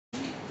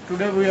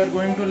Today we are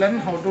going to learn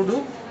how to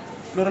do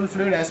pleural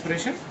fluid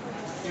aspiration.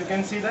 You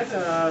can see that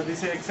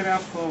this is X-ray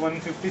of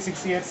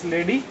 156 years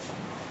lady.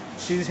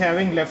 She is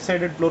having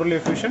left-sided pleural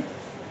effusion,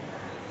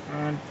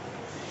 and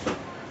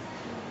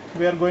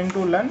we are going to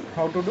learn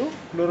how to do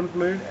pleural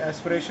fluid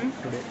aspiration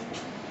today.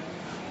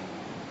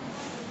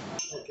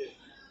 Okay,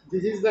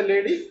 this is the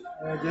lady.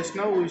 Just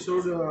now we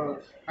showed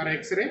her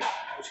X-ray.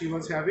 She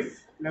was having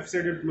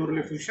left-sided pleural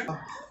effusion.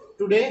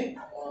 Today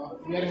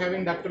we are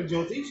having Dr.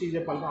 Jyoti. She is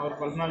our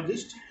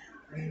pulmonologist,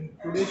 and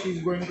today she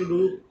is going to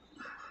do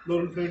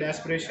pleural fluid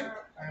aspiration.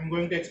 I am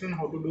going to explain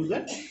how to do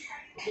that.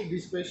 Okay,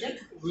 this patient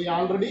we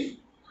already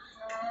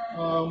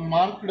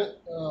marked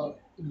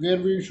where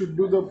we should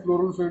do the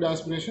pleural fluid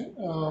aspiration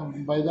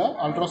by the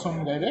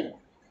ultrasound guided.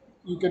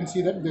 You can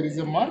see that there is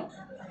a mark.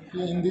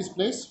 In this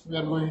place we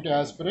are going to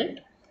aspirate.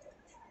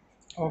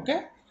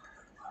 Okay.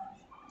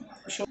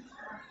 So,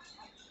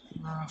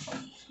 uh,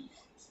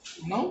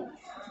 now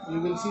we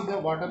will see the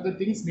what are the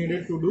things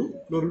needed to do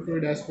pleural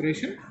fluid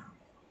aspiration.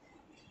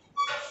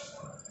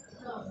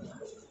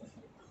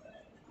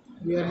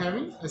 We are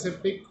having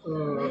aseptic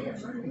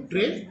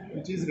tray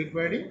which is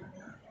requiring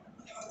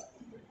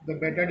the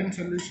betadine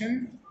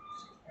solution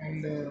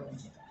and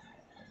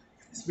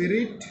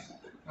spirit,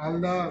 all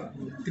the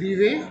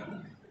three-way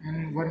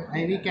and one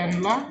IV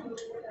cannula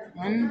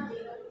and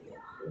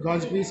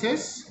gauze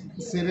pieces,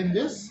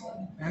 syringes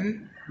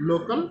and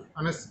local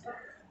anesthetic.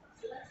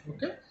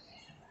 Okay.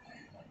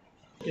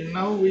 Okay,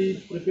 now we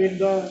prepare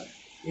the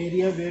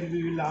area where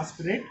we will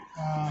aspirate.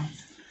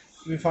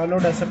 We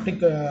followed aseptic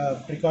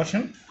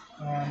precaution.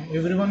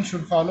 Everyone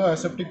should follow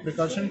aseptic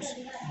precautions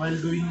while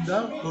doing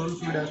the pleural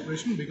fluid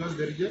aspiration because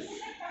there is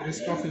a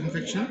risk of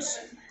infections.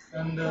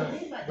 And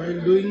while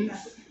doing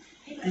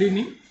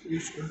cleaning, you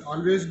should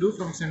always do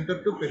from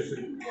center to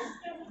periphery.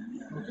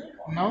 Okay.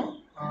 Now,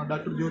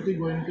 Dr. Jyoti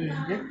going to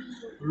inject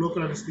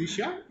local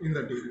anesthesia in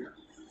that area.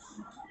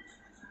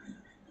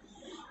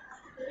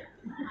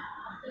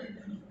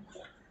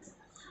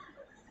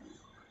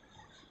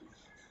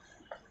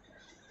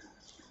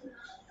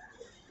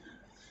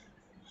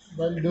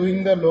 While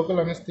doing the local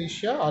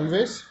anesthesia,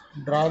 always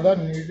draw the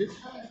needle,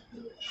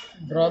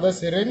 draw the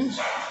syringe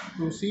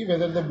to see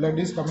whether the blood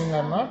is coming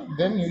or not.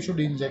 Then you should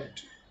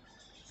inject.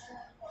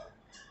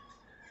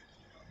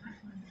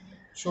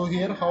 Show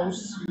here how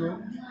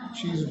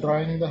she is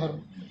drawing her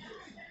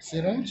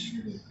syringe.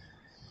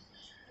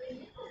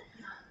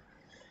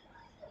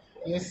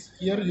 Yes,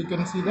 here you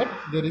can see that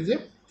there is a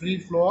free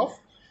flow of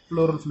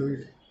pleural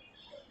fluid.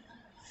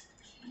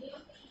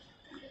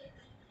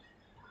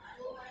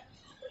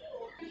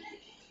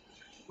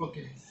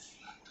 Okay,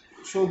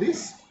 show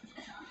this.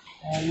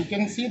 You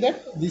can see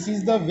that this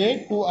is the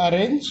way to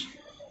arrange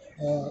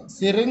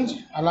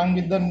syringe along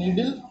with the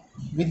needle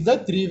with the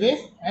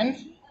three-way and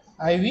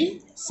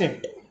IV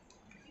set,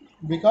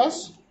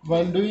 because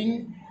while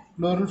doing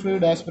pleural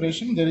fluid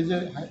aspiration there is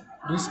a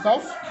risk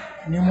of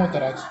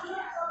pneumothorax.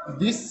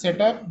 This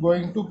setup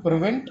going to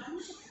prevent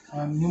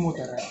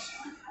pneumothorax.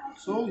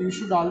 So you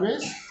should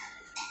always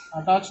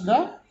attach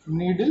the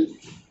needle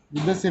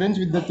with the syringe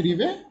with the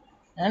three-way,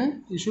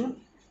 and you should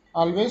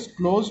always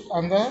close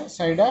on the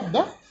side of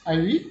the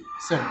IV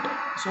set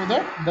so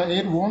that the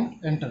air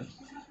won't enter.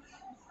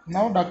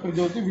 Now Dr.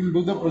 Jyoti will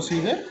do the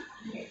procedure,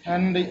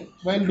 and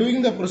while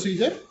doing the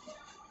procedure,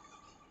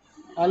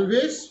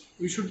 always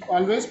you should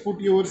always put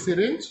your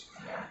syringe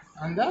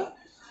on the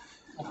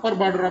upper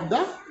border of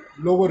the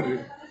lower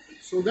rib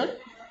so that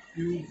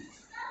you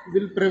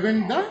will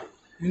prevent the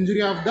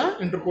injury of the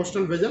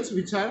intercostal vessels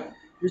which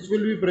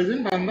will be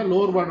present on the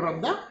lower border of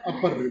the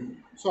upper rib.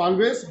 So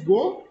always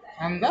go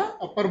on the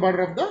upper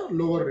border of the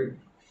lower rib.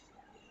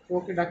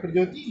 Okay, Dr.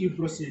 Jyoti, you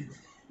proceed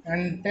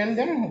and tell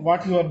them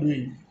what you are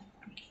doing.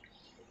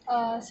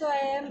 So I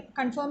am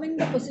confirming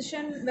the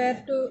position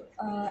where to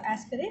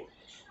aspirate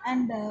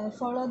and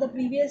follow the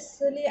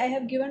previously I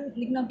have given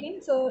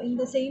lignocaine. So in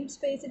the same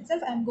space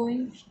itself I am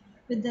going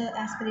with the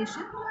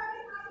aspiration.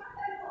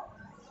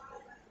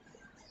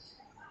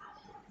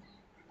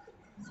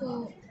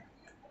 So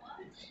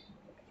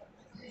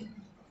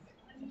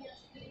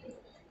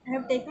I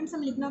have taken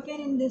some lignocaine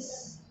in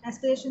this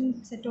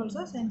aspiration set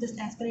also. So I am just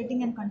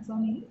aspirating and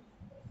confirming.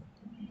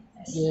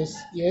 Yes,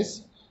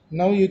 yes.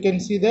 Now you can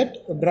see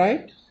that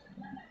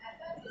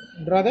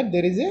draw that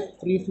there is a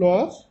free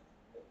flow of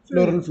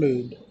pleural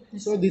fluid.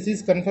 Yes. So this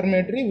is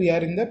confirmatory. We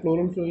are in the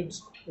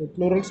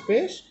pleural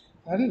space,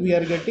 and we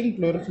are getting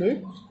pleural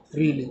fluid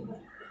freely.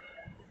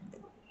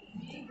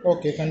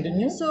 Okay,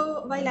 continue.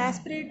 So while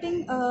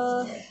aspirating,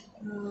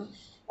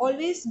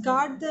 always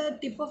guard the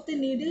tip of the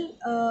needle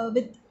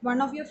with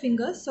one of your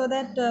fingers so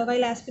that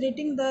while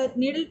aspirating, the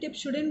needle tip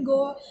shouldn't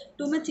go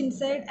too much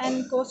inside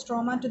and cause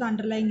trauma to the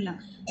underlying lung.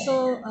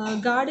 So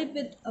guard it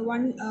with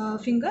one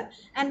finger,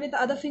 and with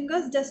the other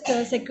fingers just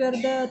secure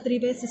the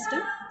three-way system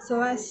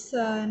so as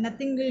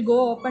nothing will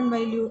go open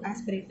while you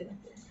aspirate it.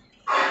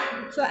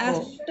 So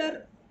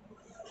after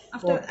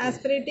Okay.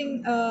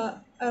 aspirating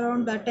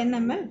around 10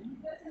 ml,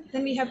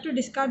 then we have to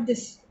discard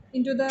this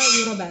into the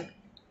euro bag.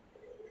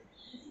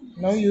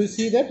 Now you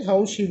see that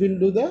how she will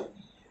do the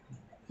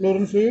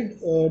pleural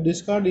fluid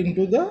discard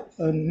into the,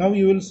 now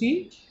you will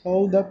see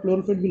how the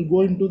pleural fluid will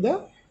go into the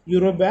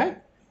urobag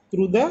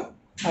through the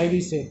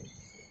IV set.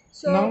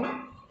 Now So,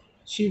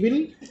 she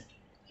will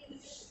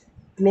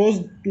close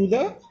to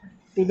the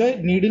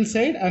needle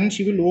side, and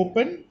she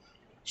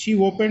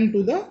open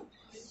to the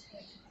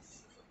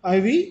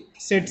IV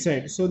set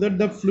side, so that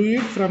the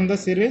fluid from the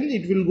syringe,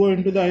 it will go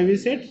into the IV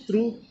set.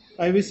 Through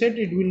IV set,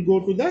 it will go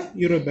to the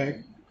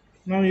urobag.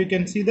 Now you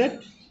can see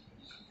that.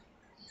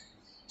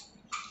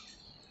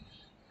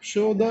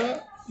 Show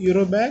the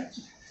urobag.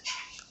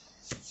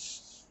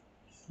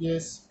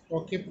 Yes.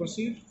 Okay.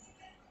 Proceed.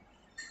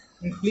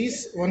 And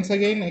please once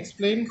again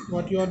explain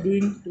what you are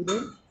doing to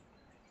them.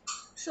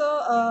 so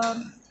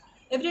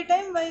every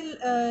time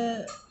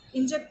while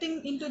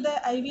injecting into the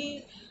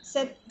IV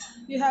set,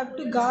 you have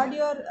to guard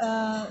your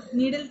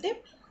needle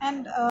tip,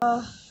 and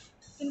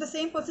in the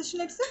same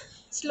position itself,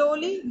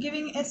 slowly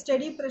giving a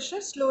steady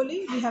pressure,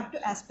 slowly we have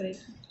to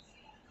aspirate.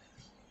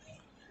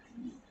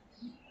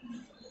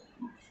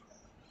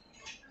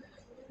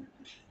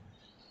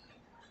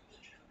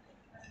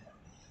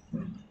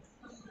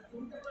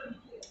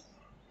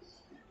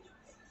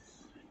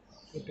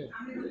 Okay.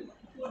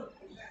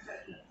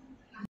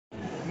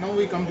 Now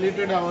we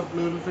completed our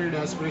pleural fluid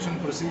aspiration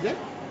procedure.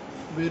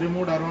 We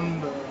removed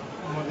around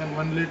more than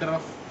 1 liter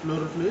of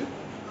pleural fluid.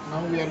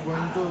 Now we are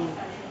going to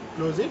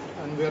close it,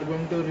 and we are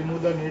going to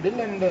remove the needle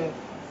and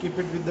keep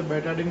it with the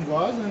betadine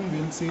gauze, and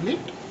we'll seal it.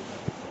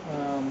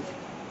 Um,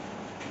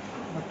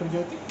 Dr.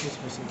 Jyoti, please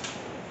proceed.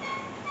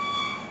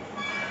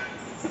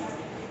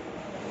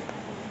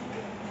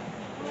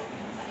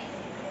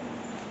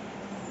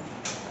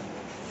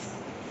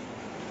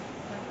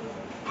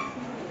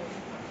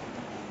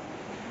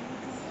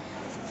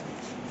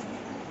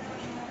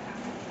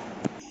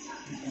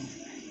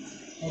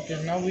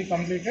 Okay, now we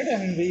completed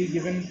and we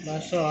given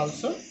plaster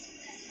also.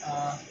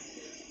 Uh,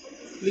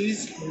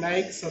 Please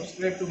like,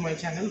 subscribe to my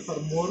channel for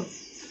more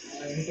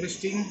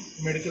interesting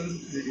medical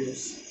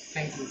videos.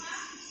 Thank you.